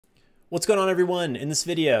What's going on, everyone? In this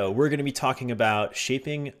video, we're going to be talking about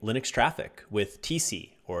shaping Linux traffic with TC,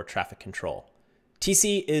 or traffic control.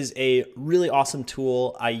 TC is a really awesome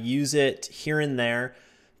tool. I use it here and there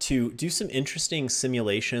to do some interesting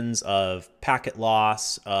simulations of packet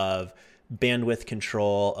loss, of bandwidth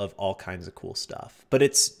control, of all kinds of cool stuff. But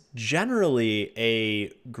it's generally a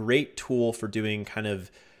great tool for doing kind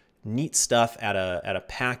of neat stuff at a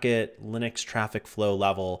packet Linux traffic flow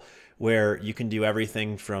level, where you can do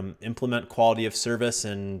everything from implement quality of service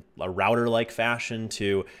in a router-like fashion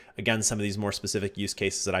to, again, some of these more specific use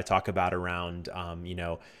cases that I talk about around,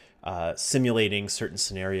 simulating certain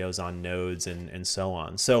scenarios on nodes and so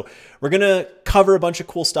on. So we're going to cover a bunch of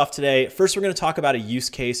cool stuff today. First, we're going to talk about a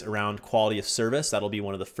use case around quality of service. That'll be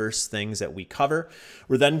one of the first things that we cover.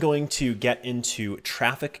 We're then going to get into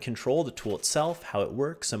traffic control, the tool itself, how it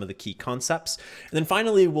works, some of the key concepts. And then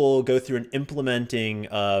finally, we'll go through an implementing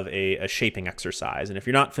of a shaping exercise. And if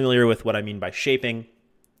you're not familiar with what I mean by shaping,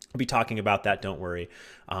 I'll be talking about that, don't worry.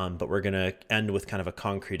 But we're going to end with kind of a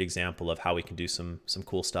concrete example of how we can do some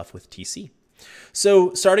cool stuff with TC.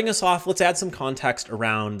 So starting us off, let's add some context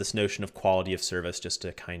around this notion of quality of service just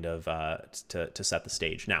to kind of to set the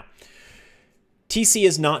stage. Now, TC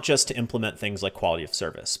is not just to implement things like quality of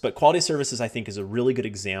service, but quality of services, I think, is a really good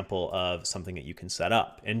example of something that you can set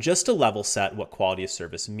up. And just to level set what quality of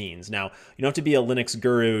service means. Now, you don't have to be a Linux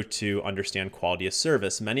guru to understand quality of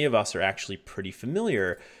service. Many of us are actually pretty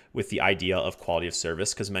familiar with the idea of quality of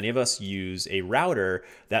service because many of us use a router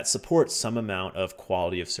that supports some amount of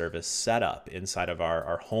quality of service setup inside of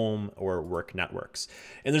our home or work networks.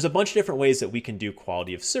 And there's a bunch of different ways that we can do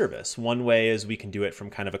quality of service. One way is we can do it from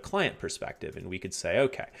kind of a client perspective, and we could say,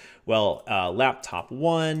 okay, well, laptop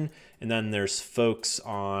 1, and then there's folks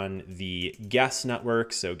on the guest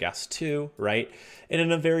network, so guest 2, right? And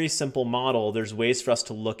in a very simple model, there's ways for us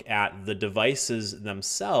to look at the devices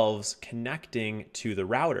themselves connecting to the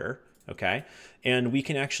router, okay? And we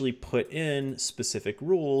can actually put in specific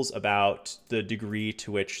rules about the degree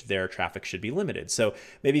to which their traffic should be limited. So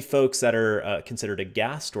maybe folks that are considered a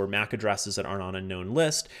guest or MAC addresses that aren't on a known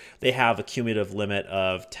list, they have a cumulative limit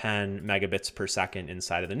of 10 megabits per second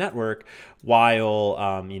inside of the network,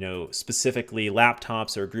 while specifically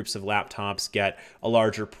laptops or groups of laptops get a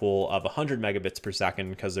larger pool of 100 megabits per second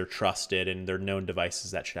because they're trusted and they're known devices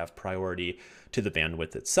that should have priority to the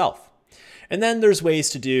bandwidth itself. And then there's ways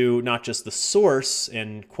to do not just the source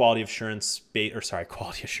and quality of service based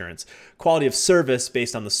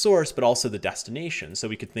on the source, but also the destination. So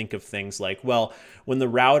we could think of things like, well, when the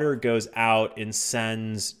router goes out and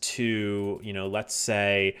sends to, let's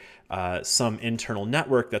say, some internal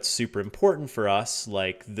network that's super important for us,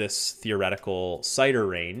 like this theoretical CIDR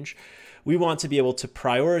range, we want to be able to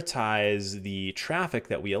prioritize the traffic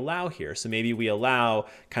that we allow here. So maybe we allow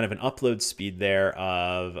kind of an upload speed there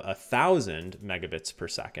of 1,000 megabits per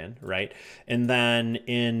second, right? And then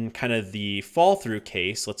in kind of the fall through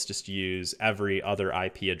case, let's just use every other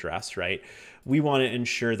IP address, right? We want to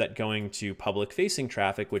ensure that going to public facing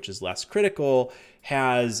traffic, which is less critical,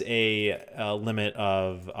 has a limit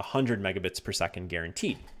of 100 megabits per second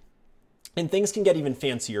guaranteed. And things can get even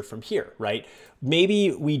fancier from here, right?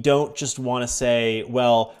 Maybe we don't just want to say,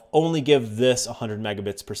 well, only give this 100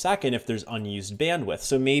 megabits per second if there's unused bandwidth.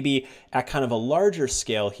 So maybe at kind of a larger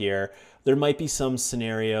scale here, there might be some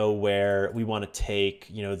scenario where we want to take,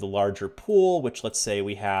 the larger pool, which let's say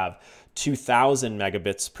we have 2,000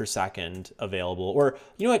 megabits per second available, or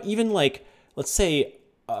even like, let's say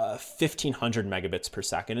 1,500 megabits per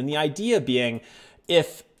second. And the idea being,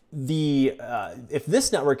 if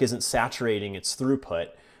this network isn't saturating its throughput,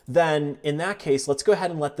 then in that case, let's go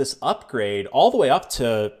ahead and let this upgrade all the way up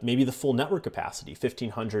to maybe the full network capacity,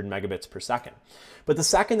 1,500 megabits per second. But the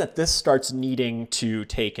second that this starts needing to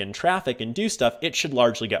take in traffic and do stuff, it should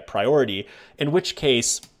largely get priority, in which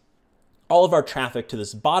case all of our traffic to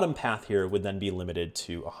this bottom path here would then be limited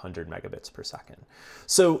to 100 megabits per second.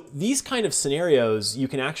 So these kind of scenarios, you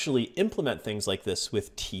can actually implement things like this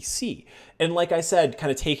with TC. And like I said,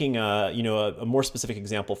 kind of taking a more specific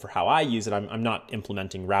example for how I use it, I'm not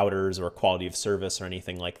implementing routers or quality of service or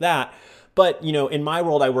anything like that. But in my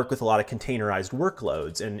world, I work with a lot of containerized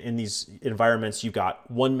workloads. And in these environments, you've got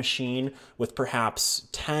one machine with perhaps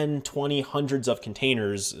 10, 20, hundreds of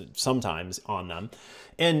containers sometimes on them.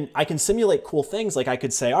 And I can simulate cool things. Like I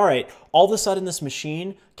could say, all right, all of a sudden this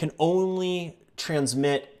machine can only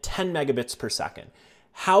transmit 10 megabits per second.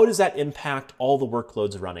 How does that impact all the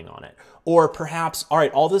workloads running on it? Or perhaps, all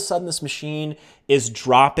right, all of a sudden this machine is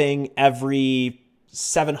dropping every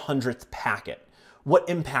 700th packet. what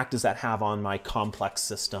impact does that have on my complex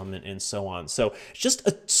system and so on. So it's just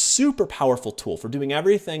a super powerful tool for doing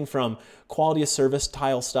everything from quality of service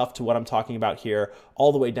tile stuff to what I'm talking about here,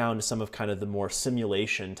 all the way down to some of kind of the more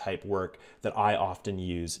simulation type work that I often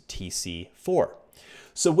use TC for.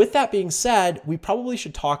 So with that being said, we probably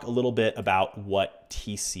should talk a little bit about what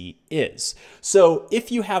TC is. So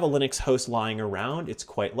if you have a Linux host lying around, it's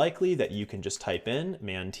quite likely that you can just type in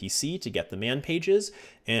man TC to get the man pages,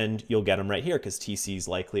 and you'll get them right here because TC is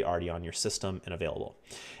likely already on your system and available.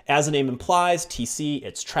 As the name implies, TC,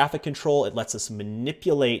 it's traffic control. It lets us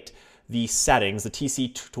manipulate the settings. The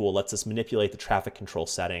TC tool lets us manipulate the traffic control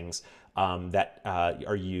settings that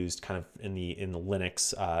are used kind of in the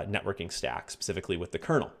Linux networking stack, specifically with the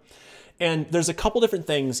kernel. And there's a couple different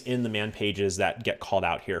things in the man pages that get called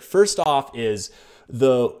out here. First off is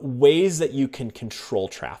the ways that you can control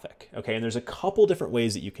traffic, okay? And there's a couple different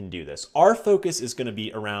ways that you can do this. Our focus is going to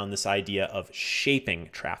be around this idea of shaping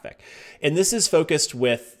traffic. And this is focused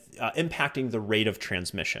with impacting the rate of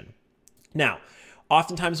transmission. Now,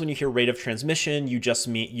 oftentimes when you hear rate of transmission, you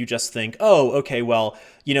just think, oh, okay, well,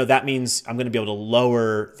 that means I'm going to be able to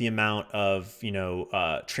lower the amount of,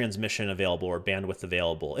 transmission available or bandwidth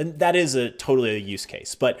available. And that is totally a use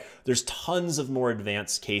case, but there's tons of more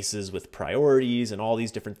advanced cases with priorities and all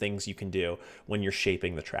these different things you can do when you're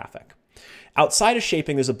shaping the traffic. Outside of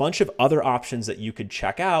shaping, there's a bunch of other options that you could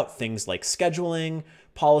check out, things like scheduling,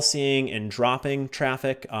 policying, and dropping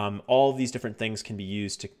traffic. All of these different things can be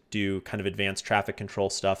used to do kind of advanced traffic control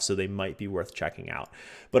stuff, so they might be worth checking out.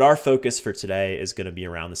 But our focus for today is going to be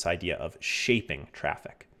around this idea of shaping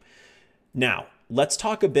traffic. Now, let's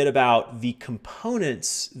talk a bit about the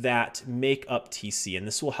components that make up TC, and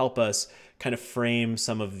this will help us kind of frame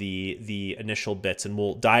some of the initial bits, and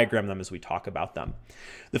we'll diagram them as we talk about them.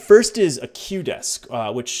 The first is a queue disk,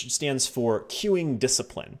 which stands for queuing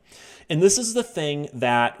discipline. And this is the thing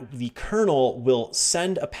that the kernel will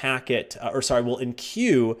send a packet, will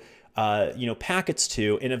enqueue packets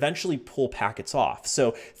to and eventually pull packets off.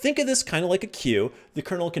 So think of this kind of like a queue. The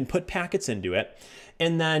kernel can put packets into it.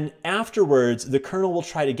 And then afterwards, the kernel will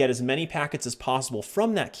try to get as many packets as possible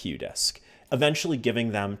from that queue disk, eventually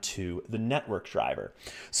giving them to the network driver.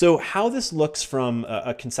 So how this looks from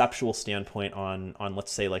a conceptual standpoint on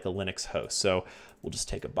let's say like a Linux host. So we'll just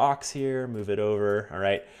take a box here, move it over. All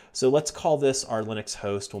right. So let's call this our Linux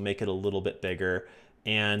host. We'll make it a little bit bigger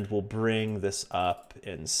and we'll bring this up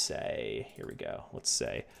and say, here we go. Let's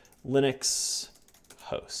say Linux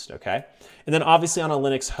host. Okay. And then obviously on a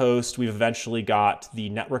Linux host, we've eventually got the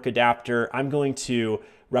network adapter. I'm going to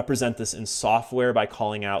represent this in software by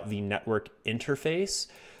calling out the network interface.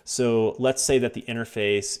 So let's say that the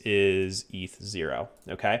interface is ETH0,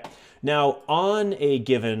 okay? Now on a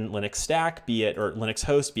given Linux stack, be it, or Linux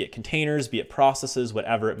host, be it containers, be it processes,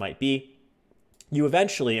 whatever it might be, you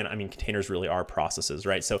eventually, and I mean, containers really are processes,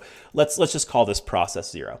 right? So let's just call this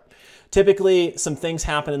process 0. Typically, some things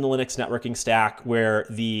happen in the Linux networking stack where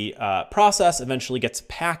the process eventually gets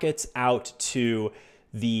packets out to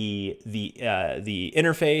the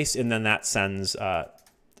interface, and then that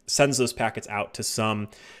sends those packets out to some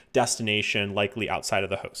destination, likely outside of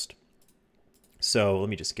the host. So let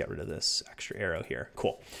me just get rid of this extra arrow here.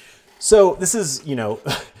 Cool. So this is,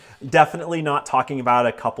 definitely not talking about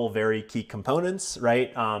a couple very key components,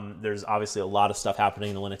 right? There's obviously a lot of stuff happening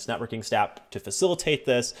in the Linux networking stack to facilitate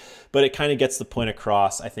this, but it kind of gets the point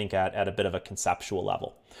across, I think, at a bit of a conceptual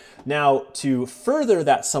level. Now, to further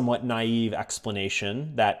that somewhat naive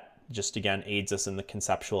explanation that just again aids us in the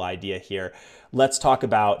conceptual idea here, let's talk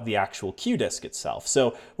about the actual queue disk itself.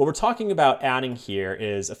 So what we're talking about adding here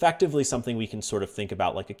is effectively something we can sort of think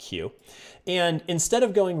about like a queue. And instead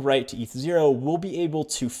of going right to ETH0, we'll be able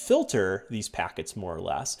to filter these packets more or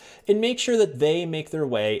less and make sure that they make their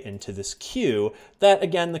way into this queue that,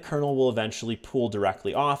 again, the kernel will eventually pull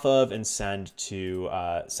directly off of and send to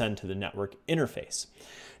the network interface.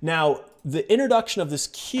 Now, the introduction of this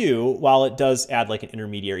queue, while it does add like an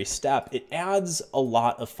intermediary step, it adds a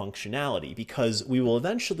lot of functionality because we will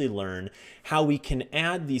eventually learn how we can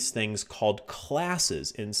add these things called classes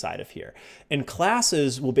inside of here. And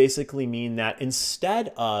classes will basically mean that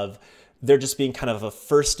instead of there just being kind of a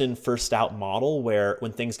first in, first out model where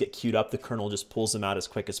when things get queued up, the kernel just pulls them out as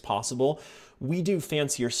quick as possible, we do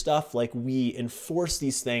fancier stuff like we enforce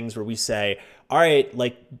these things where we say, all right,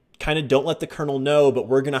 like, kind of don't let the kernel know, but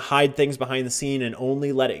we're going to hide things behind the scene and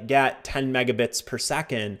only let it get 10 megabits per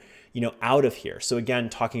second, out of here. So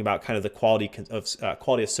again, talking about kind of the quality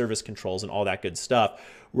of service controls and all that good stuff,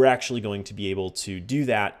 we're actually going to be able to do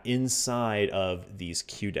that inside of these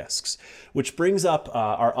QDiscs, which brings up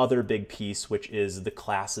our other big piece, which is the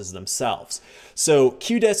classes themselves. So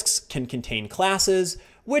QDiscs can contain classes,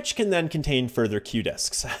 which can then contain further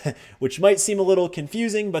QDiscs, which might seem a little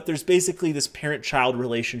confusing, but there's basically this parent-child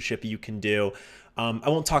relationship you can do. I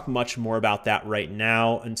won't talk much more about that right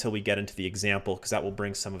now until we get into the example, because that will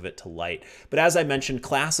bring some of it to light. But as I mentioned,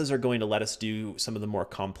 classes are going to let us do some of the more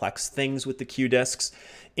complex things with the QDiscs.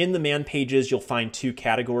 In the man pages, you'll find two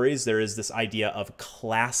categories. There is this idea of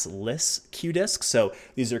classless QDiscs. So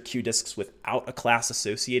these are QDiscs without a class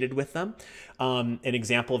associated with them. An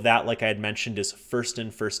example of that, like I had mentioned, is first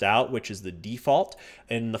in, first out, which is the default.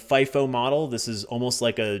 In the FIFO model, this is almost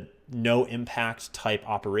like a no impact type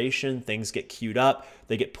operation. Things get queued up,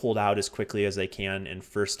 they get pulled out as quickly as they can in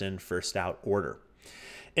first in, first out order.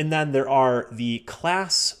 And then there are the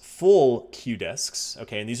class full QDiscs,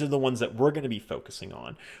 okay, and these are the ones that we're going to be focusing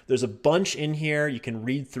on. There's a bunch in here, you can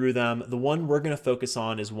read through them. The one we're going to focus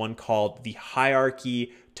on is one called the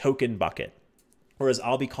hierarchy token bucket, or as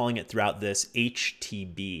I'll be calling it throughout this,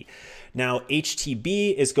 HTB. Now,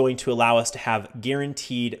 HTB is going to allow us to have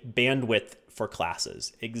guaranteed bandwidth for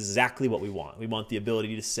classes, exactly what we want. We want the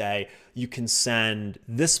ability to say, you can send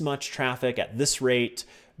this much traffic at this rate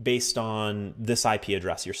based on this IP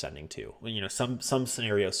address you're sending to, you know, some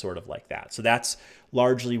scenario sort of like that. So that's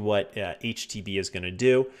largely what HTB is going to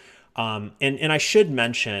do. And I should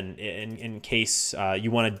mention, in case you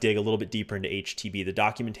want to dig a little bit deeper into HTB, the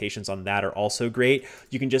documentations on that are also great.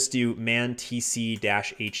 You can just do man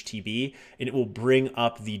tc-htb, and it will bring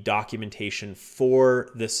up the documentation for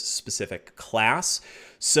this specific class.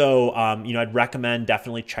 So, you know, I'd recommend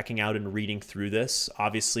definitely checking out and reading through this.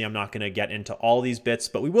 Obviously, I'm not going to get into all these bits,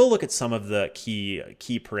 but we will look at some of the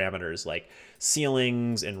key parameters like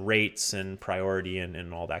ceilings and rates and priority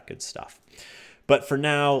and all that good stuff. But for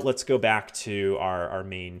now, let's go back to our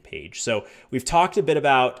main page. So we've talked a bit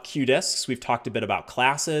about QDiscs, we've talked a bit about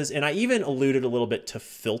classes, and I even alluded a little bit to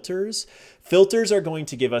filters. Filters are going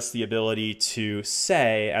to give us the ability to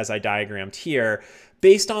say, as I diagrammed here,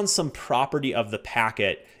 based on some property of the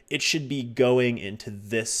packet, it should be going into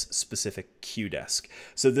this specific QDisc.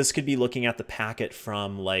 So this could be looking at the packet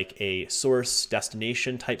from like a source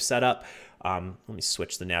destination type setup. Let me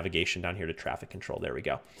switch the navigation down here to traffic control. There we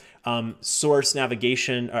go. Source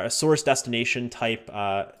navigation, source destination type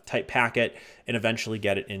packet, and eventually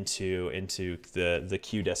get it into the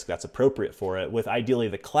QDisc that's appropriate for it, with ideally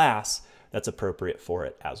the class that's appropriate for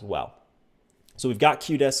it as well. So we've got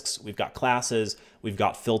QDiscs, we've got classes, we've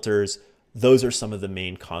got filters. Those are some of the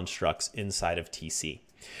main constructs inside of TC.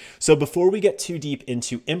 So before we get too deep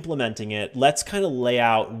into implementing it, let's kind of lay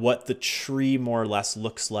out what the tree more or less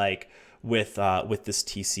looks like with this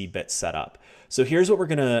TC bit setup. So here's what we're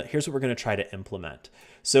gonna try to implement.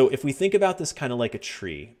 So if we think about this kind of like a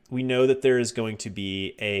tree, we know that there is going to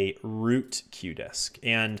be a root QDisc,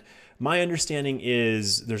 and my understanding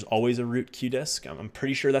is there's always a root QDisc. I'm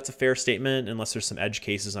pretty sure that's a fair statement, unless there's some edge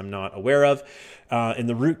cases I'm not aware of. And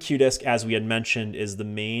the root QDisc, as we had mentioned, is the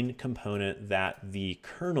main component that the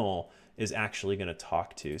kernel is actually going to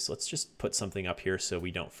talk to. So let's just put something up here so we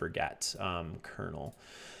don't forget kernel.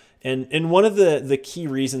 And one of the key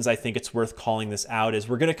reasons I think it's worth calling this out is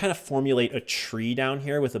we're going to kind of formulate a tree down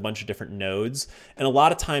here with a bunch of different nodes. And a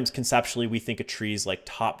lot of times conceptually we think of trees like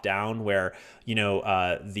top down, where you know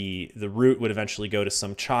the root would eventually go to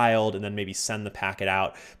some child and then maybe send the packet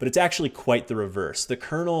out. But it's actually quite the reverse. The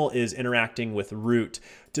kernel is interacting with root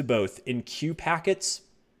to both enqueue packets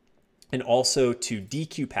and also to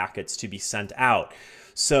dequeue packets to be sent out.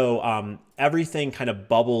 So everything kind of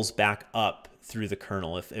bubbles back up through the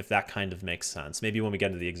kernel, if that kind of makes sense. Maybe when we get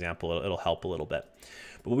into the example, it'll help a little bit.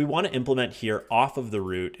 But what we want to implement here off of the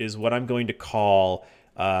root is what I'm going to call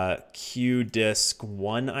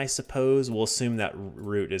QDisc1, I suppose. We'll assume that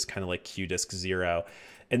root is kind of like QDisc0.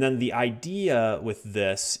 And then the idea with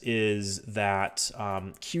this is that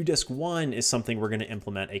QDisc1 is something we're going to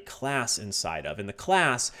implement a class inside of. And the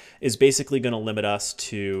class is basically going to limit us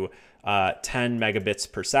to 10 megabits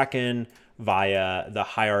per second via the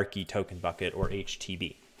hierarchy token bucket, or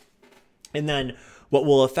HTB. And then what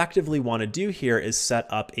we'll effectively want to do here is set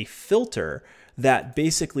up a filter that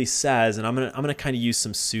basically says, and I'm gonna kind of use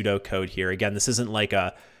some pseudocode here. Again, this isn't like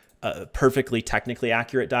a perfectly technically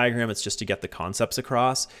accurate diagram. It's just to get the concepts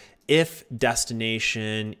across. If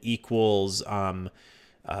destination equals U1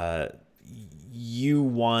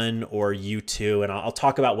 or U2, and I'll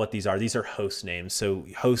talk about what these are. These are host names. So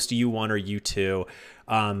host U1 or U2,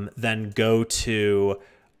 then go to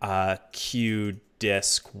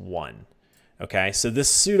QDisc1. Okay, so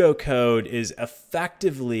this pseudocode is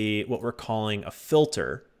effectively what we're calling a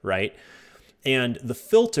filter, right? And the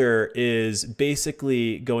filter is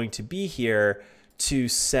basically going to be here to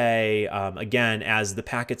say, again, as the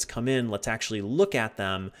packets come in, let's actually look at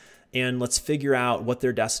them and let's figure out what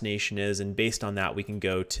their destination is. And based on that, we can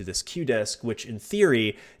go to this QDisk, which in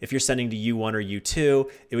theory, if you're sending to U1 or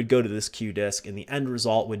U2, it would go to this QDisk. And the end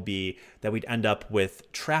result would be that we'd end up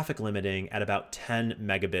with traffic limiting at about 10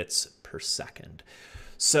 megabits per second.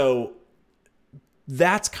 So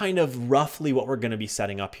that's kind of roughly what we're going to be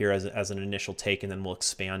setting up here as an initial take, and then we'll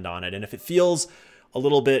expand on it. And if it feels a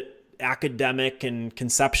little bit academic and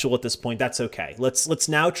conceptual at this point, that's okay. Let's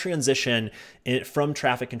now transition from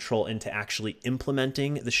traffic control into actually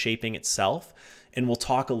implementing the shaping itself. And we'll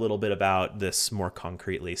talk a little bit about this more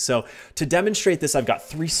concretely. So to demonstrate this, I've got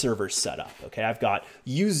 3 servers set up. Okay, I've got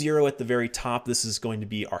U0 at the very top. This is going to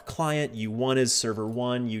be our client. U1 is server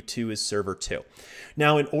 1. U2 is server 2.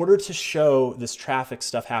 Now, in order to show this traffic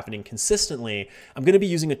stuff happening consistently, I'm going to be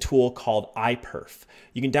using a tool called iPerf.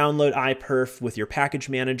 You can download iPerf with your package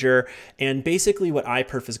manager. And basically what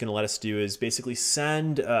iPerf is going to let us do is basically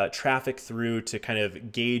send traffic through to kind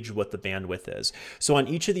of gauge what the bandwidth is. So on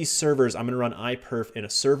each of these servers, I'm going to run iPerf in a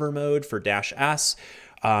server mode for -S.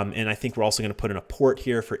 And I think we're also going to put in a port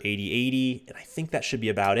here for 8080. And I think that should be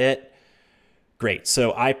about it. Great.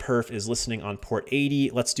 So iPerf is listening on port 80.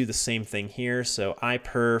 Let's do the same thing here. So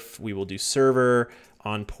iPerf, we will do server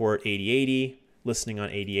on port 8080, listening on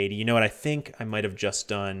 8080. You know what? I think I might have just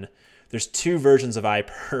done, there's 2 versions of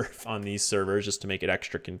iPerf on these servers just to make it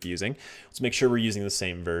extra confusing. Let's make sure we're using the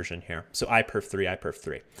same version here. So iPerf 3, iPerf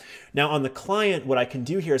 3. Now on the client, what I can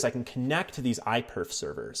do here is I can connect to these iPerf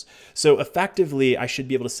servers. So effectively, I should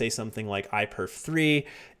be able to say something like iPerf 3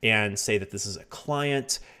 and say that this is a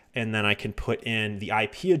client. And then I can put in the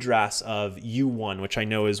IP address of U1, which I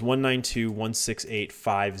know is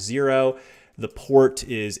 192.168.50. The port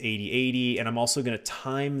is 8080, and I'm also going to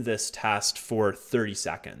time this test for 30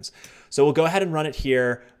 seconds. So we'll go ahead and run it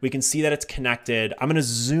here. We can see that it's connected. I'm going to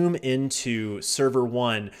zoom into server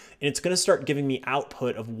 1, and it's going to start giving me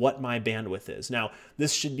output of what my bandwidth is. Now,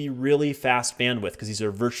 this should be really fast bandwidth because these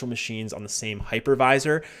are virtual machines on the same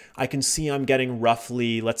hypervisor. I can see I'm getting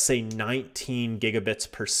roughly, let's say 19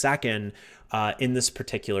 gigabits per second in this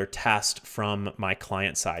particular test from my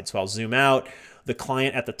client side. So I'll zoom out. The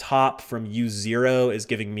client at the top from U0 is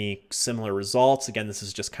giving me similar results. Again, this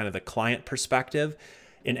is just kind of the client perspective.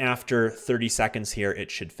 And after 30 seconds here,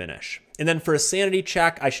 it should finish. And then for a sanity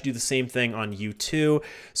check, I should do the same thing on U2.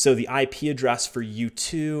 So the IP address for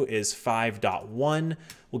U2 is 5.1.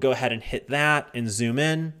 We'll go ahead and hit that and zoom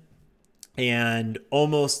in. And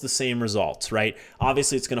almost the same results, right?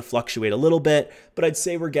 Obviously, it's going to fluctuate a little bit, but I'd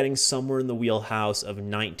say we're getting somewhere in the wheelhouse of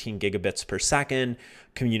 19 gigabits per second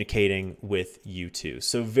communicating with U2.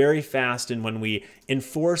 So very fast. And when we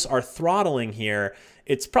enforce our throttling here,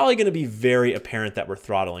 it's probably going to be very apparent that we're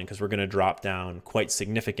throttling because we're going to drop down quite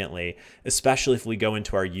significantly, especially if we go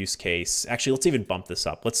into our use case. Actually, let's even bump this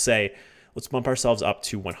up. Let's bump ourselves up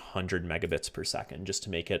to 100 megabits per second just to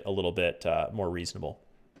make it a little bit more reasonable.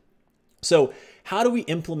 So how do we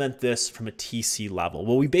implement this from a TC level?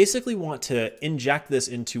 Well, we basically want to inject this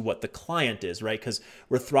into what the client is, right? Because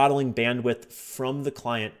we're throttling bandwidth from the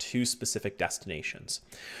client to specific destinations.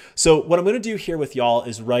 So what I'm going to do here with y'all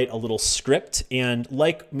is write a little script. And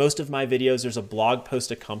like most of my videos, there's a blog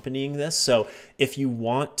post accompanying this. So if you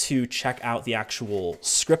want to check out the actual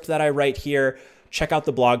script that I write here, check out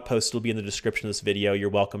the blog post. It'll be in the description of this video. You're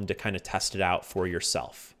welcome to kind of test it out for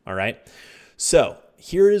yourself. All right. So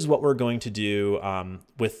here is what we're going to do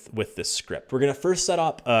with this script. We're going to first set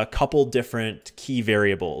up a couple different key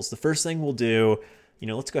variables. The first thing we'll do,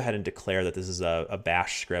 let's go ahead and declare that this is a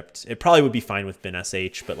bash script. It probably would be fine with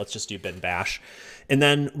bin.sh, but let's just do bin bash. And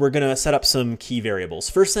then we're going to set up some key variables.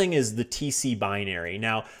 First thing is the TC binary.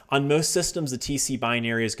 Now, on most systems, the TC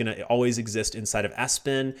binary is going to always exist inside of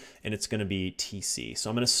SBIN, and it's going to be TC. So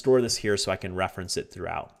I'm going to store this here so I can reference it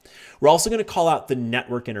throughout. We're also going to call out the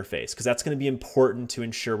network interface because that's going to be important to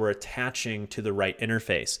ensure we're attaching to the right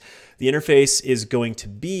interface. The interface is going to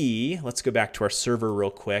be, let's go back to our server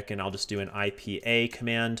real quick, and I'll just do an IPA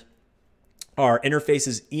command. Our interface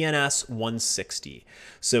is ENS160.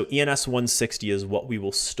 So ENS160 is what we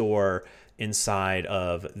will store inside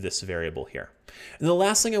of this variable here. And the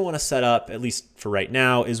last thing I want to set up, at least for right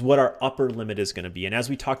now, is what our upper limit is going to be. And as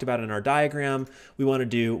we talked about in our diagram, we want to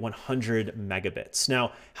do 100 megabits.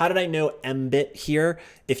 Now, how did I know mbit here?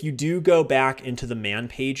 If you do go back into the man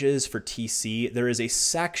pages for TC, there is a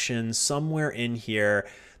section somewhere in here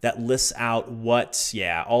that lists out what,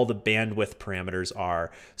 all the bandwidth parameters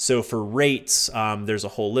are. So for rates, there's a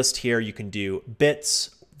whole list here. You can do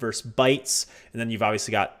bits versus bytes, and then you've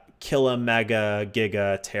obviously got kilo, mega,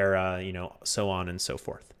 giga, tera, so on and so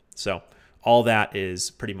forth. So all that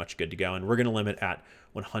is pretty much good to go. And we're going to limit at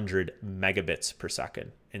 100 megabits per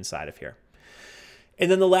second inside of here. And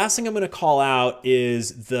then the last thing I'm going to call out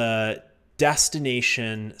is the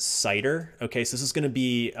destination CIDR. Okay, so this is going to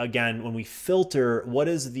be, again, when we filter, what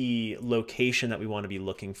is the location that we want to be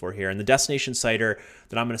looking for here? And the destination CIDR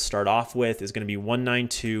that I'm going to start off with is going to be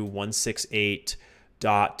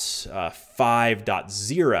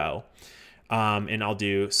 192.168.5.0. And I'll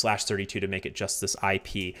do /32 to make it just this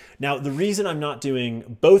IP. Now, the reason I'm not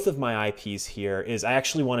doing both of my IPs here is I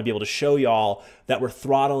actually want to be able to show y'all that we're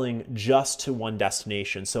throttling just to one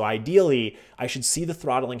destination. So ideally, I should see the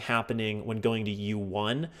throttling happening when going to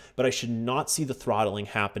U1, but I should not see the throttling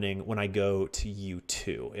happening when I go to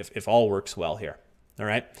U2, if all works well here. All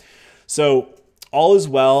right. So all is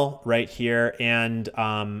well right here. And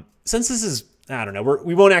since this is, I don't know,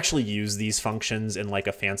 we won't actually use these functions in like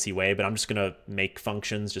a fancy way, but I'm just going to make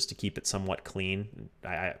functions just to keep it somewhat clean,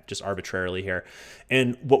 just arbitrarily here.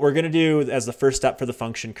 And what we're going to do as the first step for the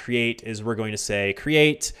function create is we're going to say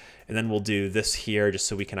create, and then we'll do this here just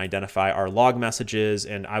so we can identify our log messages.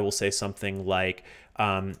 And I will say something like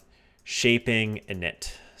shaping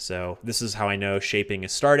init. So this is how I know shaping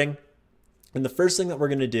is starting. And the first thing that we're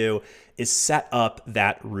going to do is set up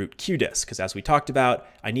that root QDisk, because as we talked about,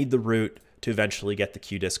 I need the root to eventually get the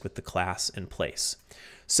QDisk with the class in place.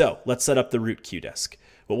 So let's set up the root QDisk.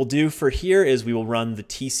 What we'll do for here is we will run the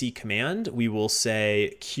tc command. We will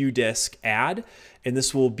say QDisk add, and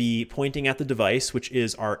this will be pointing at the device, which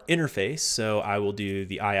is our interface. So I will do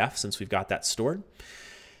the IF since we've got that stored.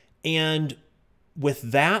 And with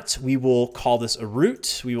that, we will call this a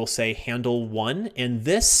root. We will say handle 1, and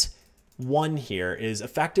this 1 here is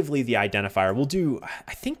effectively the identifier. We'll do,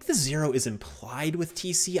 I think the 0 is implied with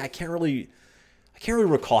TC. I can't really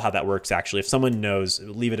recall how that works actually. If someone knows,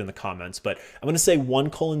 leave it in the comments. But I'm going to say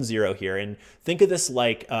 1:0 here, and think of this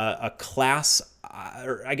like a class,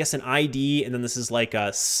 or I guess an ID, and then this is like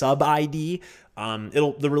a sub ID.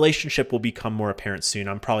 The relationship will become more apparent soon.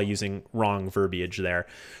 I'm probably using wrong verbiage there,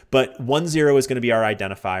 but 10 is going to be our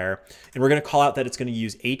identifier, and we're going to call out that it's going to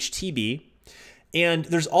use HTB. And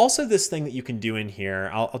there's also this thing that you can do in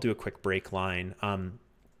here. I'll do a quick break line.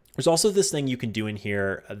 There's also this thing you can do in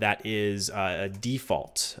here that is a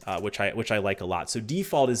default, which I like a lot. So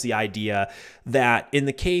default is the idea that in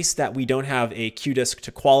the case that we don't have a QDisk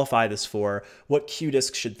to qualify this for, what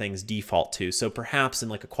QDisk should things default to? So perhaps in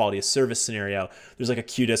like a quality of service scenario, there's like a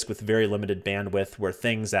QDisk with very limited bandwidth where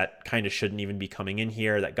things that kind of shouldn't even be coming in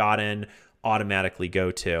here that got in automatically go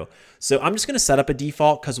to. So I'm just going to set up a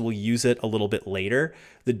default because we'll use it a little bit later.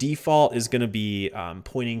 The default is going to be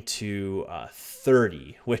pointing to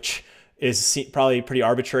 30, which is probably pretty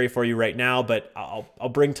arbitrary for you right now, but I'll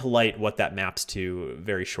bring to light what that maps to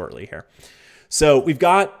very shortly here. So we've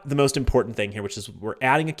got the most important thing here, which is we're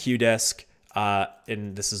adding a QDisk,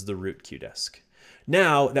 and this is the root QDisk.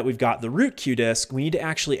 Now that we've got the root QDisk, we need to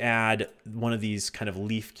actually add one of these kind of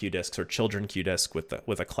leaf QDisks or children QDisk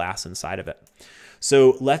with a class inside of it.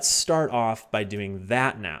 So let's start off by doing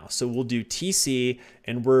that now. So we'll do TC,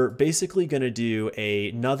 and we're basically going to do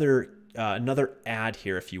another add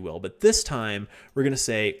here, if you will. But this time we're going to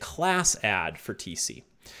say class add for TC.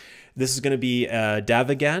 This is going to be a dev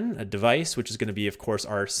again, a device, which is going to be, of course,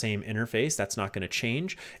 our same interface. That's not going to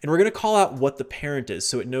change. And we're going to call out what the parent is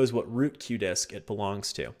so it knows what root QDisk it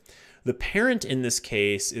belongs to. The parent in this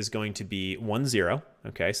case is going to be 10.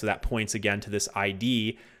 Okay, so that points again to this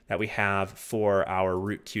ID that we have for our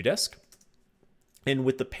root QDisk. And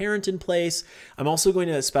with the parent in place, I'm also going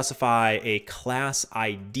to specify a class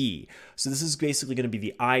ID. So this is basically going to be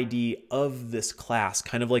the ID of this class,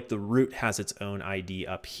 kind of like the root has its own ID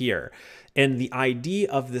up here. And the ID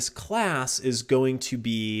of this class is going to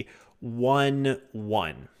be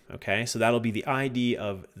 11. Okay, so that'll be the ID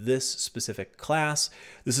of this specific class.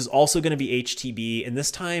 This is also going to be HTB, and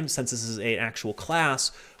this time, since this is an actual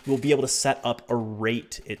class, we'll be able to set up a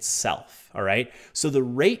rate itself. All right, so the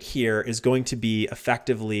rate here is going to be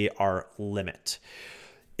effectively our limit.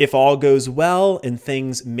 If all goes well and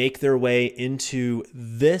things make their way into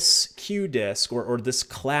this QDisk or this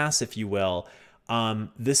class, if you will,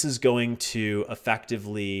 this is going to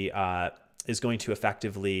effectively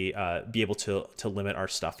be able to limit our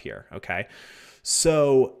stuff here. Okay,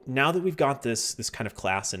 So now that we've got this kind of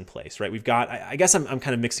class in place, right? We've got, I guess I'm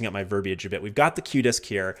kind of mixing up my verbiage a bit. We've got the QDisk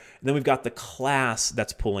here, and then we've got the class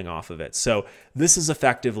that's pulling off of it. So this is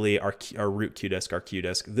effectively our root QDisk, our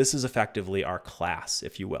QDisk. This is effectively our class,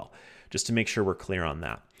 if you will, just to make sure we're clear on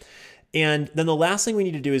that. And then the last thing we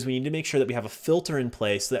need to do is we need to make sure that we have a filter in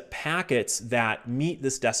place so that packets that meet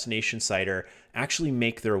this destination CIDR actually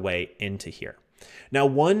make their way into here. Now,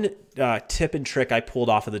 one tip and trick I pulled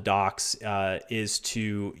off of the docs is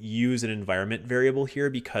to use an environment variable here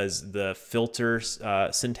because the filter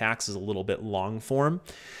syntax is a little bit long form.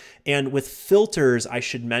 And with filters, I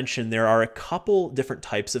should mention there are a couple different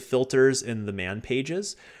types of filters in the man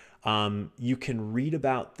pages. You can read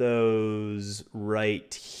about those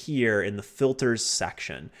right here in the filters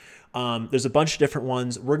section. There's a bunch of different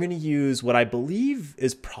ones. We're going to use what I believe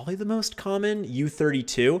is probably the most common,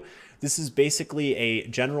 U32. This is basically a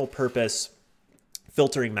general purpose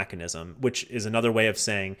filtering mechanism, which is another way of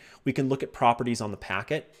saying we can look at properties on the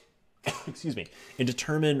packet, excuse me, and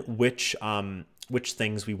determine which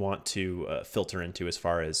things we want to filter into as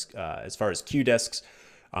far as QDisks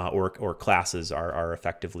or classes are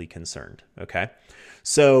effectively concerned. Okay,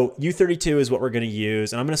 so U32 is what we're going to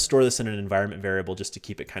use, and I'm going to store this in an environment variable just to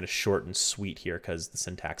keep it kind of short and sweet here because the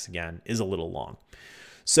syntax again is a little long.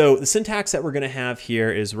 So the syntax that we're going to have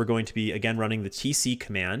here is we're going to be, again, running the TC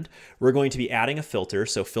command. We're going to be adding a filter,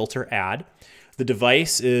 so filter add. The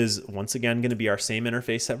device is, once again, going to be our same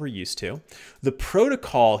interface that we're used to. The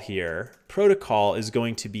protocol here, is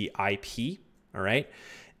going to be IP, all right?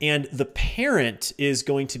 And the parent is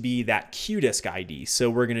going to be that QDisk ID.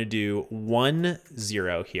 So we're going to do 10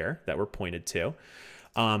 here that we're pointed to.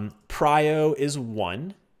 Prio is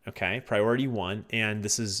 1. Okay, priority 1, and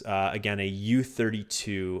this is, again, a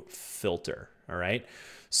U32 filter, all right?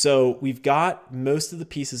 So we've got most of the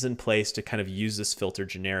pieces in place to kind of use this filter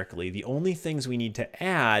generically. The only things we need to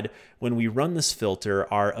add when we run this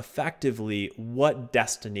filter are effectively what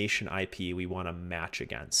destination IP we want to match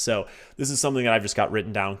against. So this is something that I've just got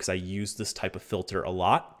written down because I use this type of filter a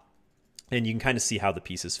lot. And you can kind of see how the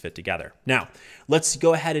pieces fit together. Now, let's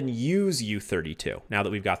go ahead and use U32 now that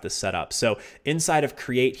we've got this set up. So inside of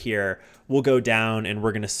create here, we'll go down and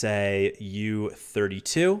we're going to say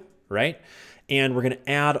U32, right? And we're going to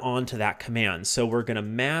add on to that command. So we're going to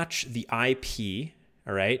match the IP,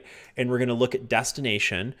 all right? And we're going to look at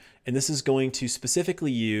destination. And this is going to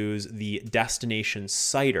specifically use the destination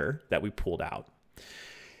CIDR that we pulled out.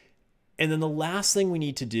 And then the last thing we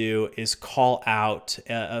need to do is call out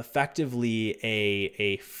effectively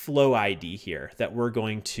a flow ID here that we're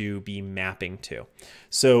going to be mapping to.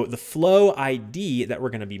 So the flow ID that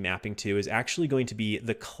we're going to be mapping to is actually going to be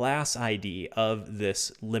the class ID of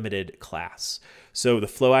this limited class. So the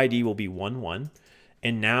flow ID will be 11.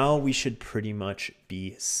 And now we should pretty much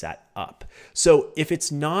be set up. So if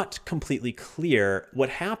it's not completely clear, what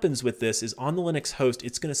happens with this is on the Linux host,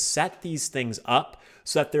 it's going to set these things up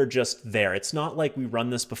so that they're just there. It's not like we run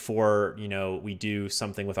this before, you know, we do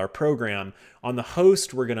something with our program. On the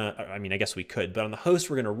host, we're going to, I mean, I guess we could, but on the host,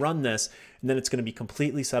 we're going to run this, and then it's going to be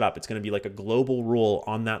completely set up. It's going to be like a global rule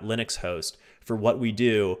on that Linux host for what we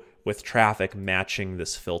do with traffic matching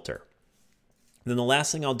this filter. And then the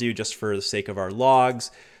last thing I'll do just for the sake of our logs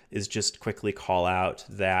is just quickly call out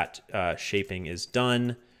that shaping is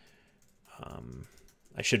done.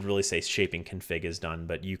 I should really say shaping config is done,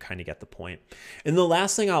 but you kind of get the point. And the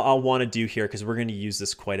last thing I'll want to do here, because we're going to use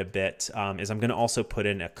this quite a bit, is I'm going to also put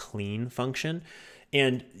in a clean function.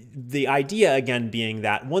 And the idea, again, being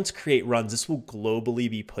that once create runs, this will globally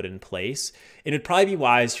be put in place. And it'd probably be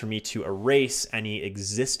wise for me to erase any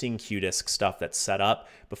existing QDisk stuff that's set up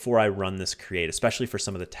before I run this create, especially for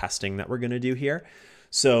some of the testing that we're going to do here.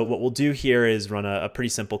 So what we'll do here is run a pretty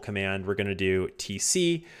simple command. We're going to do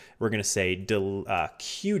TC. We're going to say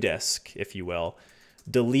QDisk, if you will,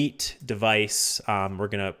 delete device. We're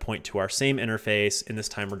going to point to our same interface, and this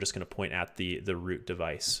time we're just going to point at the root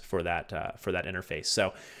device for that interface.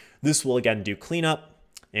 So this will again do cleanup,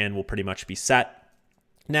 and we'll pretty much be set.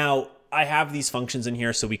 Now I have these functions in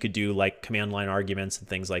here, so we could do like command line arguments and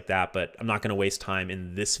things like that, but I'm not going to waste time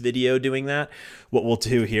in this video doing that. What we'll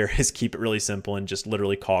do here is keep it really simple and just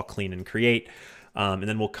literally call clean and create, and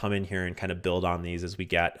then we'll come in here and kind of build on these as we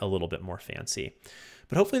get a little bit more fancy.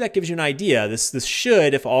 But hopefully that gives you an idea. This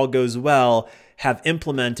should, if all goes well, have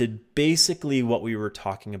implemented basically what we were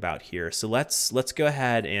talking about here. So let's go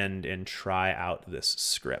ahead and try out this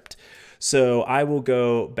script. So I will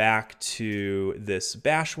go back to this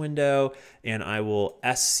bash window and I will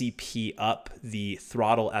scp up the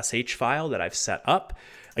throttle sh file that I've set up.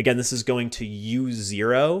 Again, this is going to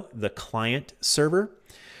U0, the client server.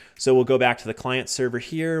 So we'll go back to the client server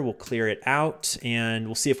here, we'll clear it out, and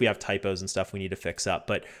we'll see if we have typos and stuff we need to fix up.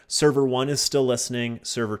 But server 1 is still listening,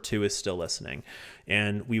 server 2 is still listening.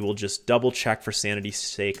 And we will just double check for sanity's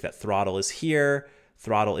sake that throttle is here,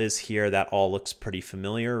 throttle is here. That all looks pretty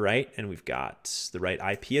familiar, right? And we've got the right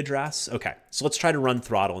IP address. Okay, so let's try to run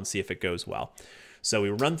throttle and see if it goes well. So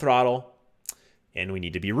we run throttle, and we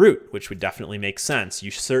need to be root, which would definitely make sense.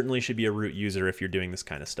 You certainly should be a root user if you're doing this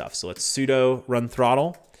kind of stuff. So let's sudo run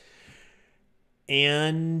throttle.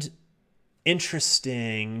 And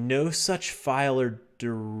interesting, no such file or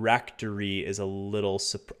directory is a little,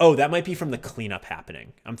 oh, that might be from the cleanup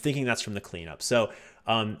happening. I'm thinking that's from the cleanup. So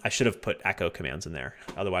I should have put echo commands in there.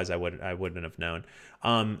 Otherwise I wouldn't have known.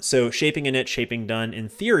 So shaping init, shaping done. In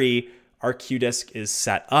theory, our QDisk is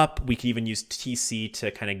set up. We could even use TC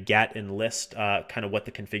to kind of get and list kind of what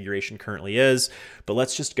the configuration currently is. But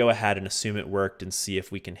let's just go ahead and assume it worked and see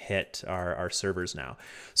if we can hit our servers now.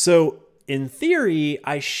 So in theory,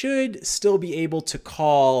 I should still be able to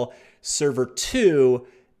call server 2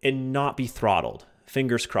 and not be throttled.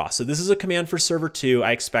 Fingers crossed. So this is a command for server 2.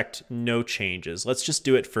 I expect no changes. Let's just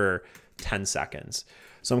do it for 10 seconds.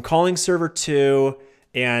 So I'm calling server 2,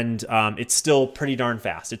 and it's still pretty darn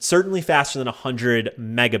fast. It's certainly faster than 100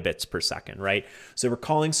 megabits per second, right? So we're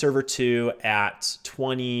calling server 2 at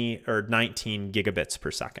 20 or 19 gigabits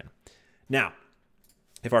per second. Now,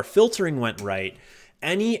 if our filtering went right,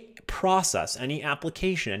 any process, any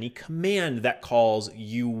application, any command that calls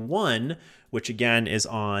U1, which again is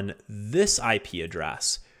on this IP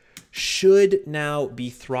address, should now be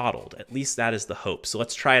throttled. At least that is the hope. So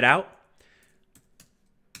let's try it out.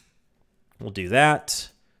 We'll do that.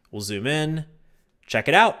 We'll zoom in. Check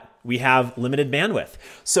it out. We have limited bandwidth.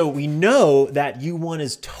 So we know that U1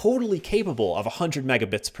 is totally capable of 100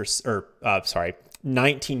 megabits per,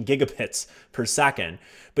 19 gigabits per second.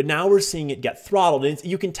 But now we're seeing it get throttled. And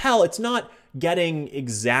you can tell it's not getting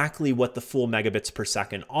exactly what the full megabits per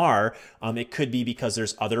second are. It could be because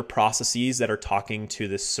there's other processes that are talking to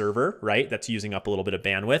this server, right? That's using up a little bit of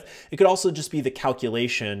bandwidth. It could also just be the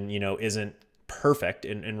calculation, isn't perfect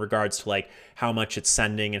in regards to like how much it's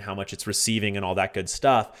sending and how much it's receiving and all that good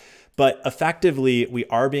stuff. But effectively, we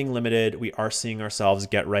are being limited. We are seeing ourselves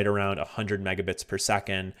get right around 100 megabits per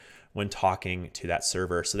second when talking to that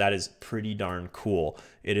server. So that is pretty darn cool.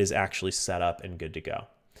 It is actually set up and good to go.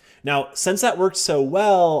 Now, since that worked so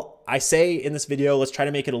well, I say in this video, let's try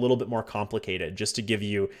to make it a little bit more complicated just to give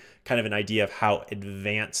you kind of an idea of how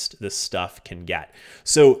advanced this stuff can get.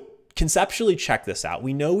 So conceptually, check this out.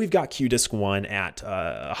 We know we've got QDisk 1 at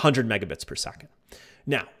 100 megabits per second.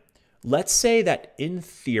 Now, let's say that in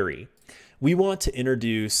theory, we want to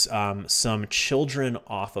introduce some children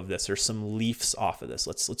off of this or some leafs off of this.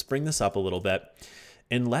 Let's bring this up a little bit.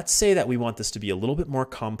 And let's say that we want this to be a little bit more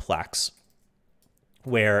complex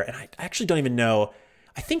where, and I actually don't even know,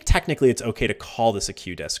 I think technically it's okay to call this a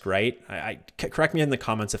QDisk, right? Correct me in the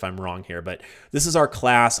comments if I'm wrong here, but this is our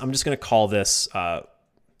class. I'm just going to call this, well,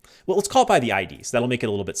 let's call it by the IDs. That'll make it a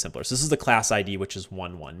little bit simpler. So this is the class ID, which is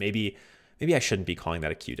 11. Maybe I shouldn't be calling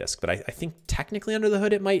that a QDisk, but I think technically under the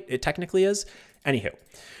hood it technically is. Anywho,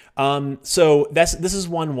 so this is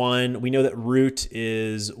 11. We know that root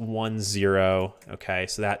is 10. Okay,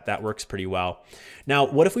 so that works pretty well. Now,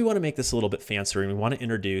 what if we want to make this a little bit fancier and we want to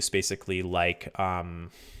introduce basically like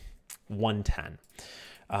 110,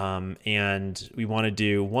 and we want to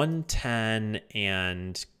do 110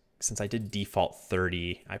 and since I did default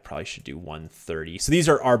 30, I probably should do 130. So these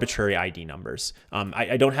are arbitrary ID numbers.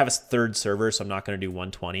 I don't have a third server, so I'm not going to do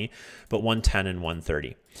 120, but 110 and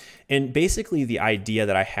 130. And basically the idea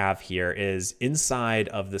that I have here is inside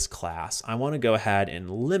of this class, I want to go ahead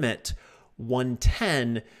and limit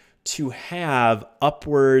 110 to have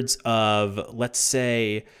upwards of, let's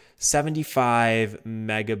say, 75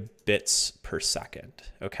 megabits per second,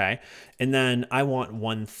 okay? And then I want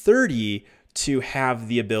 130 to have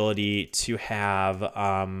the ability to have,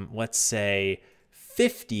 let's say,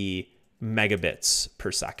 50 megabits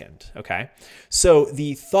per second, okay? So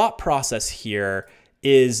the thought process here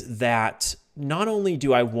is that not only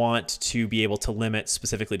do I want to be able to limit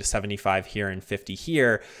specifically to 75 here and 50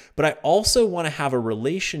 here, but I also want to have a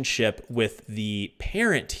relationship with the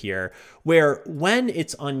parent here where when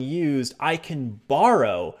it's unused, I can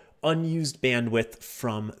borrow unused bandwidth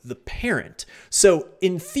from the parent. So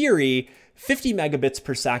in theory, 50 megabits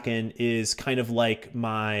per second is kind of like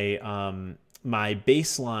my my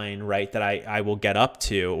baseline, right, that I will get up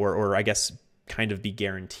to, or I guess kind of be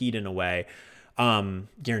guaranteed in a way.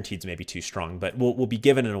 Guaranteed may be too strong, but will be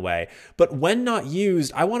given in a way. But when not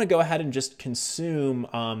used, I want to go ahead and just consume,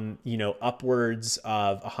 upwards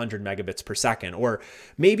of 100 megabits per second. Or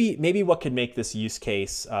maybe what could make this use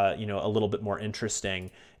case, a little bit more interesting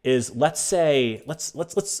is, let's say,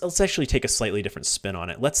 let's actually take a slightly different spin on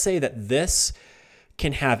it. Let's say that this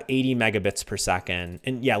can have 80 megabits per second.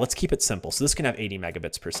 And yeah, let's keep it simple. So this can have 80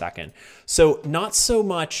 megabits per second. So not so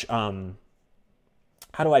much,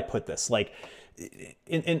 how do I put this? Like,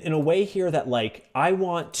 in a way here that, like, I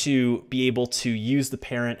want to be able to use the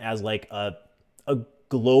parent as like a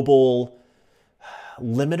global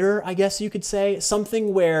limiter, I guess you could say,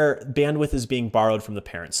 something where bandwidth is being borrowed from the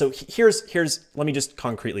parent. So here's let me just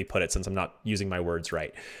concretely put it, since I'm not using my words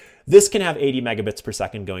right. This can have 80 megabits per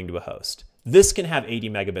second going to a host. This can have 80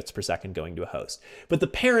 megabits per second going to a host. But the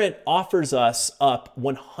parent offers us up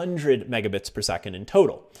 100 megabits per second in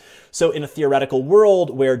total. So in a theoretical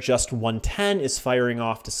world where just 110 is firing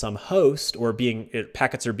off to some host, or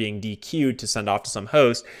packets are being dequeued to send off to some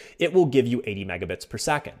host, it will give you 80 megabits per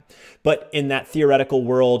second. But in that theoretical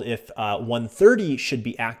world, if 130 should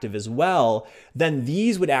be active as well, then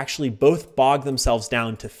these would actually both bog themselves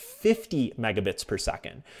down to 50 megabits per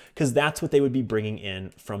second, because that's what they would be bringing in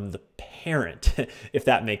from the parent, if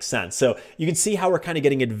that makes sense. So you can see how we're kind of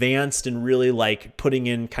getting advanced and really like putting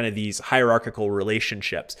in kind of these hierarchical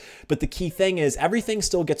relationships. But the key thing is everything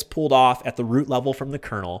still gets pulled off at the root level from the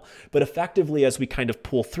kernel. But effectively, as we kind of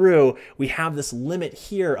pull through, we have this limit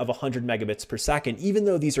here of 100 megabits per second. Even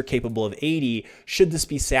though these are capable of 80, should this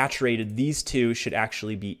be saturated, these two should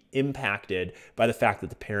actually be impacted by the fact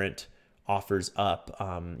that the parent offers up,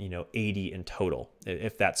 80 in total,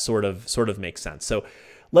 if that sort of makes sense. So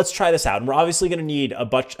let's try this out. And we're obviously going to need a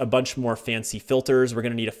bunch more fancy filters. We're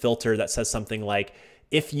going to need a filter that says something like,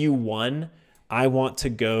 if you won, I want to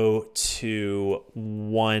go to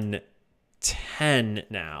 110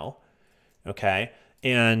 now, okay?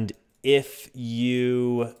 And if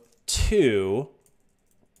you two,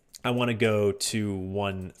 I want to go to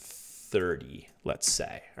 130, let's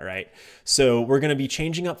say, all right? So we're going to be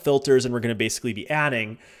changing up filters, and we're going to basically be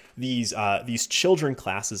adding these children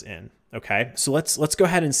classes in. Okay, so let's go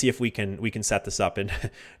ahead and see if we can set this up and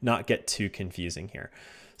not get too confusing here.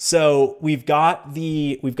 So we've got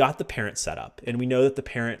the parent set up, and we know that the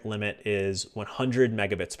parent limit is 100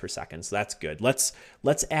 megabits per second. So that's good. Let's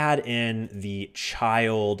add in the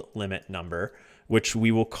child limit number, which we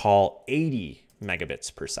will call 80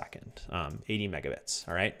 megabits per second. 80 megabits.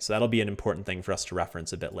 All right. So that'll be an important thing for us to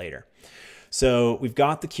reference a bit later. So we've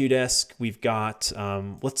got the QDisc. We've got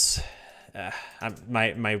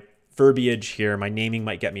my verbiage here, my naming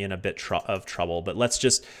might get me in a bit of trouble, but let's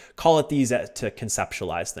just call it these to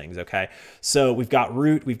conceptualize things, okay? So we've got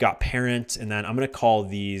root, we've got parent, and then I'm going to call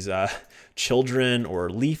these children or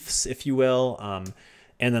leafs, if you will.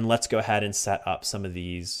 And then let's go ahead and set up some of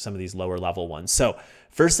these lower level ones. So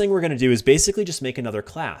first thing we're going to do is basically just make another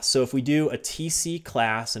class. So if we do a TC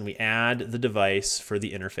class and we add the device for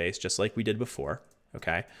the interface, just like we did before,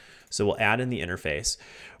 okay? So we'll add in the interface.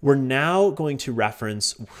 We're now going to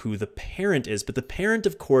reference who the parent is, but the parent,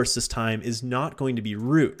 of course, this time is not going to be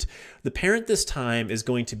root. The parent this time is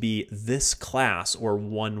going to be this class, or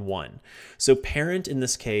 1.1. So parent in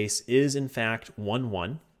this case is in fact 1.1.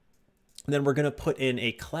 And then we're going to put in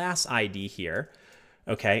a class ID here.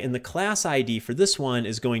 Okay, and the class ID for this one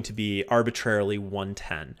is going to be arbitrarily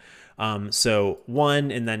 110. So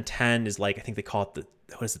 1 and then 10 is like, I think they call it the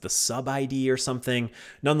sub ID or something.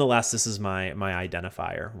 Nonetheless, this is my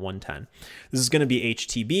identifier, 110. This is going to be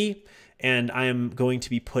HTB, and I am going to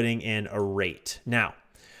be putting in a rate. Now,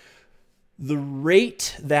 the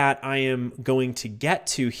rate that I am going to get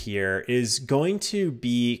to here is going to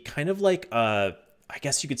be kind of like I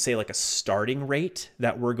guess you could say like a starting rate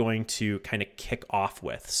that we're going to kind of kick off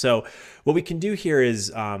with. So what we can do here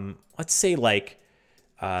is, let's say like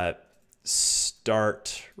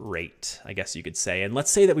start rate, I guess you could say. And let's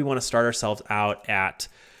say that we want to start ourselves out at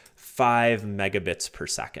 5 megabits per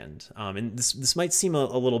second. And this might seem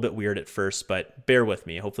a little bit weird at first, but bear with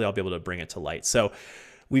me. Hopefully I'll be able to bring it to light. So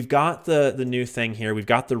we've got the new thing here. We've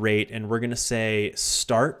got the rate, and we're going to say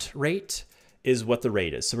start rate is what the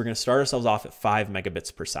rate is. So we're going to start ourselves off at 5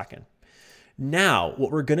 megabits per second. Now,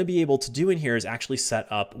 what we're going to be able to do in here is actually set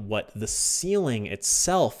up what the ceiling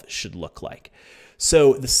itself should look like.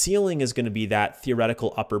 So the ceiling is going to be that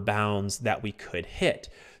theoretical upper bounds that we could hit.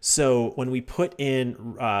 So when we put in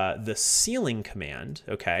the ceiling command,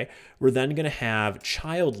 okay, we're then going to have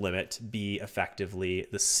child limit be effectively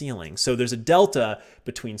the ceiling. So there's a delta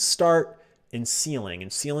between start and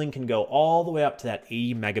ceiling can go all the way up to that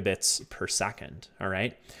 80 megabits per second, all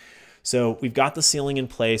right? So we've got the ceiling in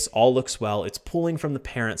place, all looks well. It's pulling from the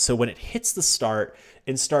parent. So when it hits the start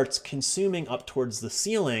and starts consuming up towards the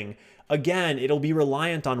ceiling, again, it'll be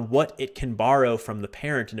reliant on what it can borrow from the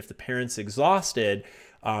parent. And if the parent's exhausted,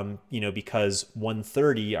 because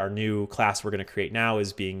 130, our new class we're going to create now,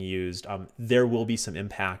 is being used, there will be some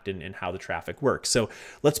impact in how the traffic works. So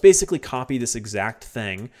let's basically copy this exact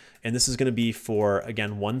thing. And this is going to be for,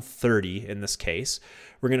 again, 130 in this case.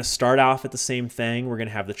 We're going to start off at the same thing. We're going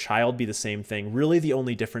to have the child be the same thing. Really, the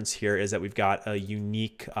only difference here is that we've got a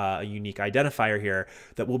unique identifier here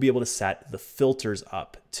that we'll be able to set the filters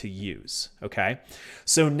up to use. Okay,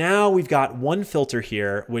 so now we've got one filter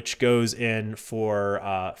here which goes in for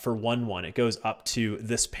 1-1. It goes up to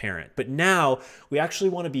this parent. But now we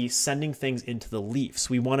actually want to be sending things into the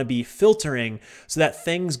leafs. We want to be filtering so that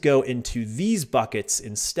things go into these buckets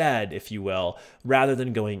instead, if you will, rather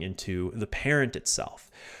than going into the parent itself.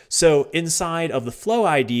 So inside of the flow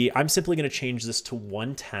ID, I'm simply going to change this to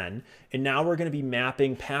 110. And now we're going to be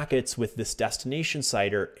mapping packets with this destination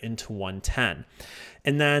CIDR into 110.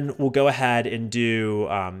 And then we'll go ahead and do,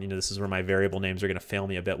 this is where my variable names are going to fail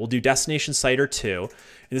me a bit. We'll do destination CIDR 2, and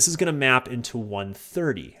this is going to map into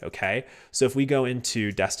 130, okay? So if we go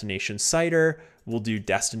into destination CIDR, we'll do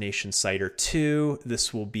destination CIDR 2.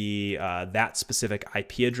 This will be that specific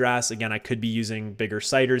IP address. Again, I could be using bigger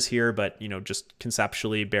CIDRs here, but just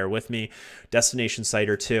conceptually, bear with me. Destination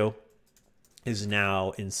CIDR 2 is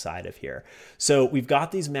now inside of here. So we've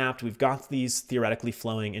got these mapped, we've got these theoretically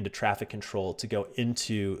flowing into traffic control to go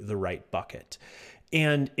into the right bucket.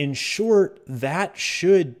 And in short, that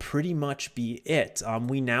should pretty much be it.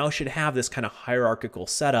 We now should have this kind of hierarchical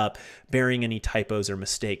setup bearing any typos or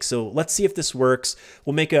mistakes. So let's see if this works.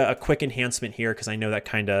 We'll make a quick enhancement here because I know that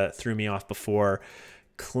kind of threw me off before.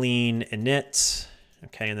 Clean init,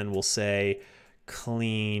 okay, and then we'll say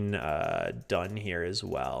clean done here as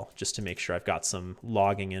well, just to make sure I've got some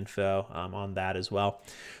logging info on that as well.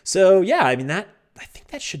 So yeah, I think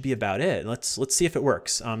that should be about it. Let's see if it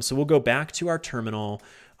works. So we'll go back to our terminal.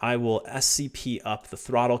 I will SCP up the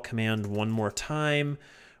throttle command one more time.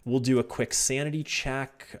 We'll do a quick sanity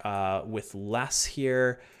check with less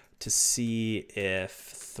here to see if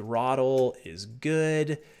throttle is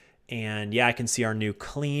good. And yeah, I can see our new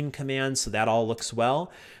clean command, so that all looks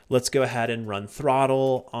well. Let's go ahead and run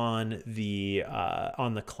throttle on the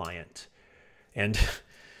client. And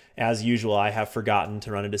as usual, I have forgotten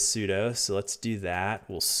to run it as sudo, so let's do that.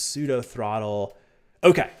 We'll sudo throttle.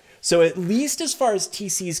 Okay, so at least as far as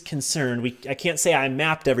TC is concerned, I can't say I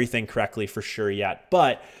mapped everything correctly for sure yet,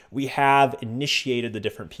 but we have initiated the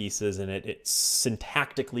different pieces, and it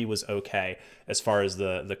syntactically was okay as far as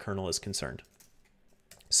the kernel is concerned.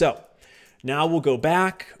 So now we'll go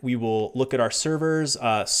back, we will look at our servers.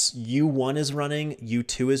 U1 is running,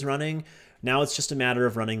 U2 is running. Now it's just a matter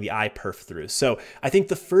of running the iPerf through. So I think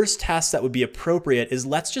the first test that would be appropriate is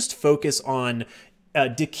let's just focus on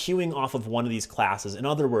dequeuing off of one of these classes. In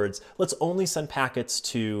other words, let's only send packets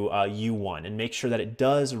to U1 and make sure that it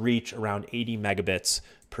does reach around 80 megabits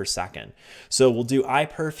per second. So we'll do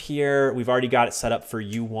iPerf here. We've already got it set up for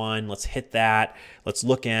U1. Let's hit that. Let's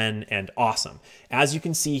look in, and awesome. As you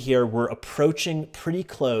can see here, we're approaching pretty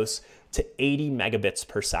close to 80 megabits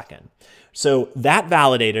per second. So that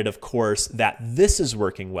validated, of course, that this is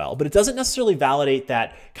working well, but it doesn't necessarily validate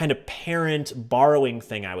that kind of parent borrowing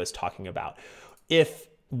thing I was talking about. If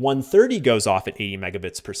 130 goes off at 80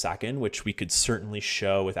 megabits per second, which we could certainly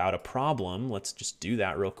show without a problem. Let's just do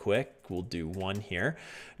that real quick. We'll do 1 here.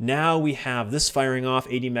 Now we have this firing off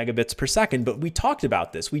 80 megabits per second, but we talked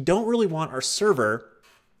about this. We don't really want our server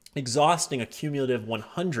exhausting a cumulative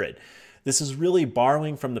 100. This is really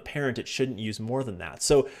borrowing from the parent. It shouldn't use more than that.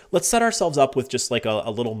 So let's set ourselves up with just like a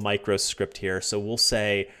little micro script here. So we'll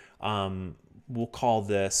say, we'll call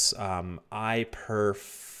this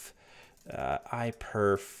iperf.sh,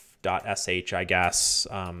 I guess,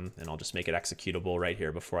 and I'll just make it executable right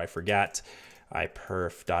here before I forget.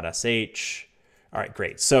 iperf.sh. All right,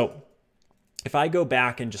 great. So if I go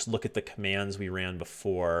back and just look at the commands we ran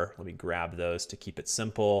before, let me grab those to keep it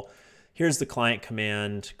simple. Here's the client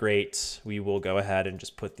command. Great. We will go ahead and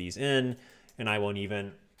just put these in, and I won't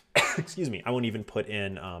even, excuse me, I won't even put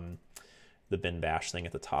in the bin bash thing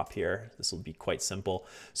at the top here. This will be quite simple.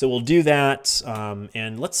 So we'll do that,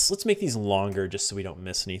 and let's make these longer just so we don't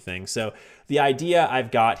miss anything. So the idea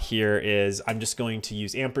I've got here is I'm just going to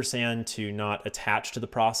use ampersand to not attach to the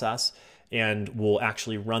process, and we'll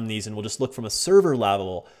actually run these, and we'll just look from a server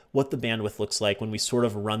level what the bandwidth looks like when we sort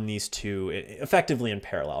of run these two effectively in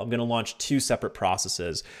parallel. I'm going to launch 2 separate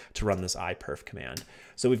processes to run this iperf command.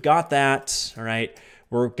 So we've got that, all right.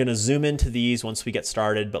 We're going to zoom into these once we get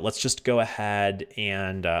started, but let's just go ahead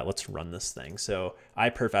and let's run this thing. So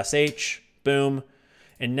iperf sh, boom.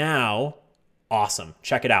 And now, awesome,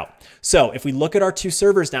 check it out. So if we look at our two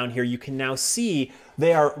servers down here, you can now see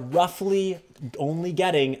they are roughly only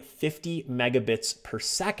getting 50 megabits per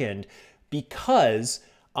second because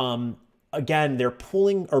again, they're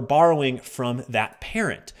pulling or borrowing from that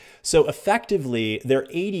parent. So effectively, their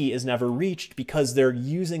 80 is never reached because they're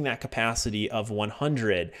using that capacity of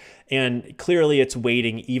 100. And clearly it's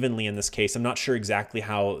weighting evenly in this case. I'm not sure exactly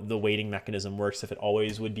how the weighting mechanism works, if it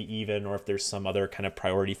always would be even or if there's some other kind of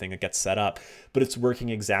priority thing that gets set up, but it's working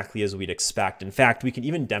exactly as we'd expect. In fact, we can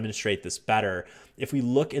even demonstrate this better. If we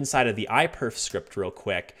look inside of the iperf script real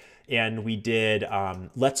quick, and we did,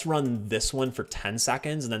 let's run this one for 10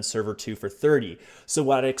 seconds and then server 2 for 30. So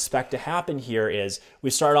what I expect to happen here is we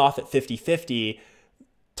start off at 50-50,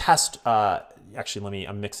 test, actually,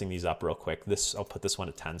 I'm mixing these up real quick. I'll put this one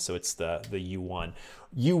at 10, so it's the U1.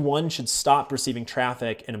 U1 should stop receiving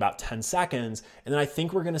traffic in about 10 seconds, and then I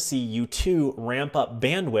think we're gonna see U2 ramp up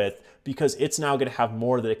bandwidth because it's now gonna have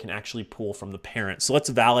more that it can actually pull from the parent. So let's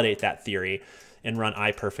validate that theory and run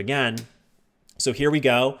iperf again. So here we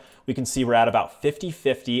go. We can see we're at about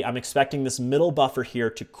 50-50. I'm expecting this middle buffer here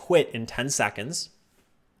to quit in 10 seconds.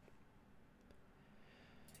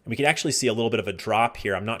 And we can actually see a little bit of a drop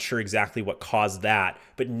here. I'm not sure exactly what caused that.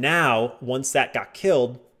 But now, once that got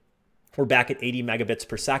killed, we're back at 80 megabits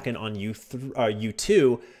per second on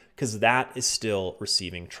U2 because that is still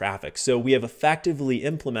receiving traffic. So we have effectively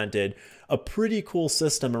implemented a pretty cool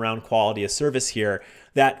system around quality of service here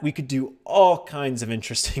that we could do all kinds of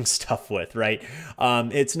interesting stuff with, right?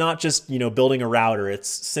 It's not just, building a router, it's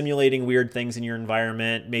simulating weird things in your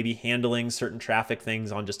environment, maybe handling certain traffic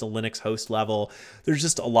things on just a Linux host level. There's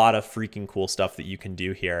just a lot of freaking cool stuff that you can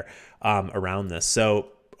do here around this.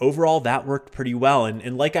 So overall, that worked pretty well.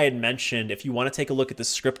 And like I had mentioned, if you want to take a look at the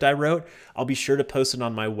script I wrote, I'll be sure to post it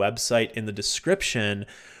on my website in the description.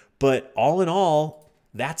 But all in all,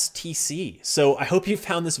 that's TC. So I hope you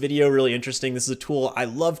found this video really interesting. This is a tool I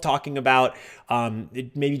love talking about.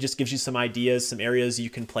 It maybe just gives you some ideas, some areas you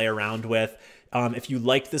can play around with. If you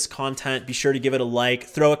like this content, be sure to give it a like,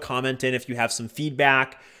 throw a comment in if you have some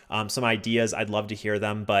feedback, some ideas. I'd love to hear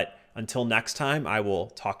them. But until next time, I will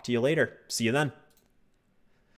talk to you later. See you then.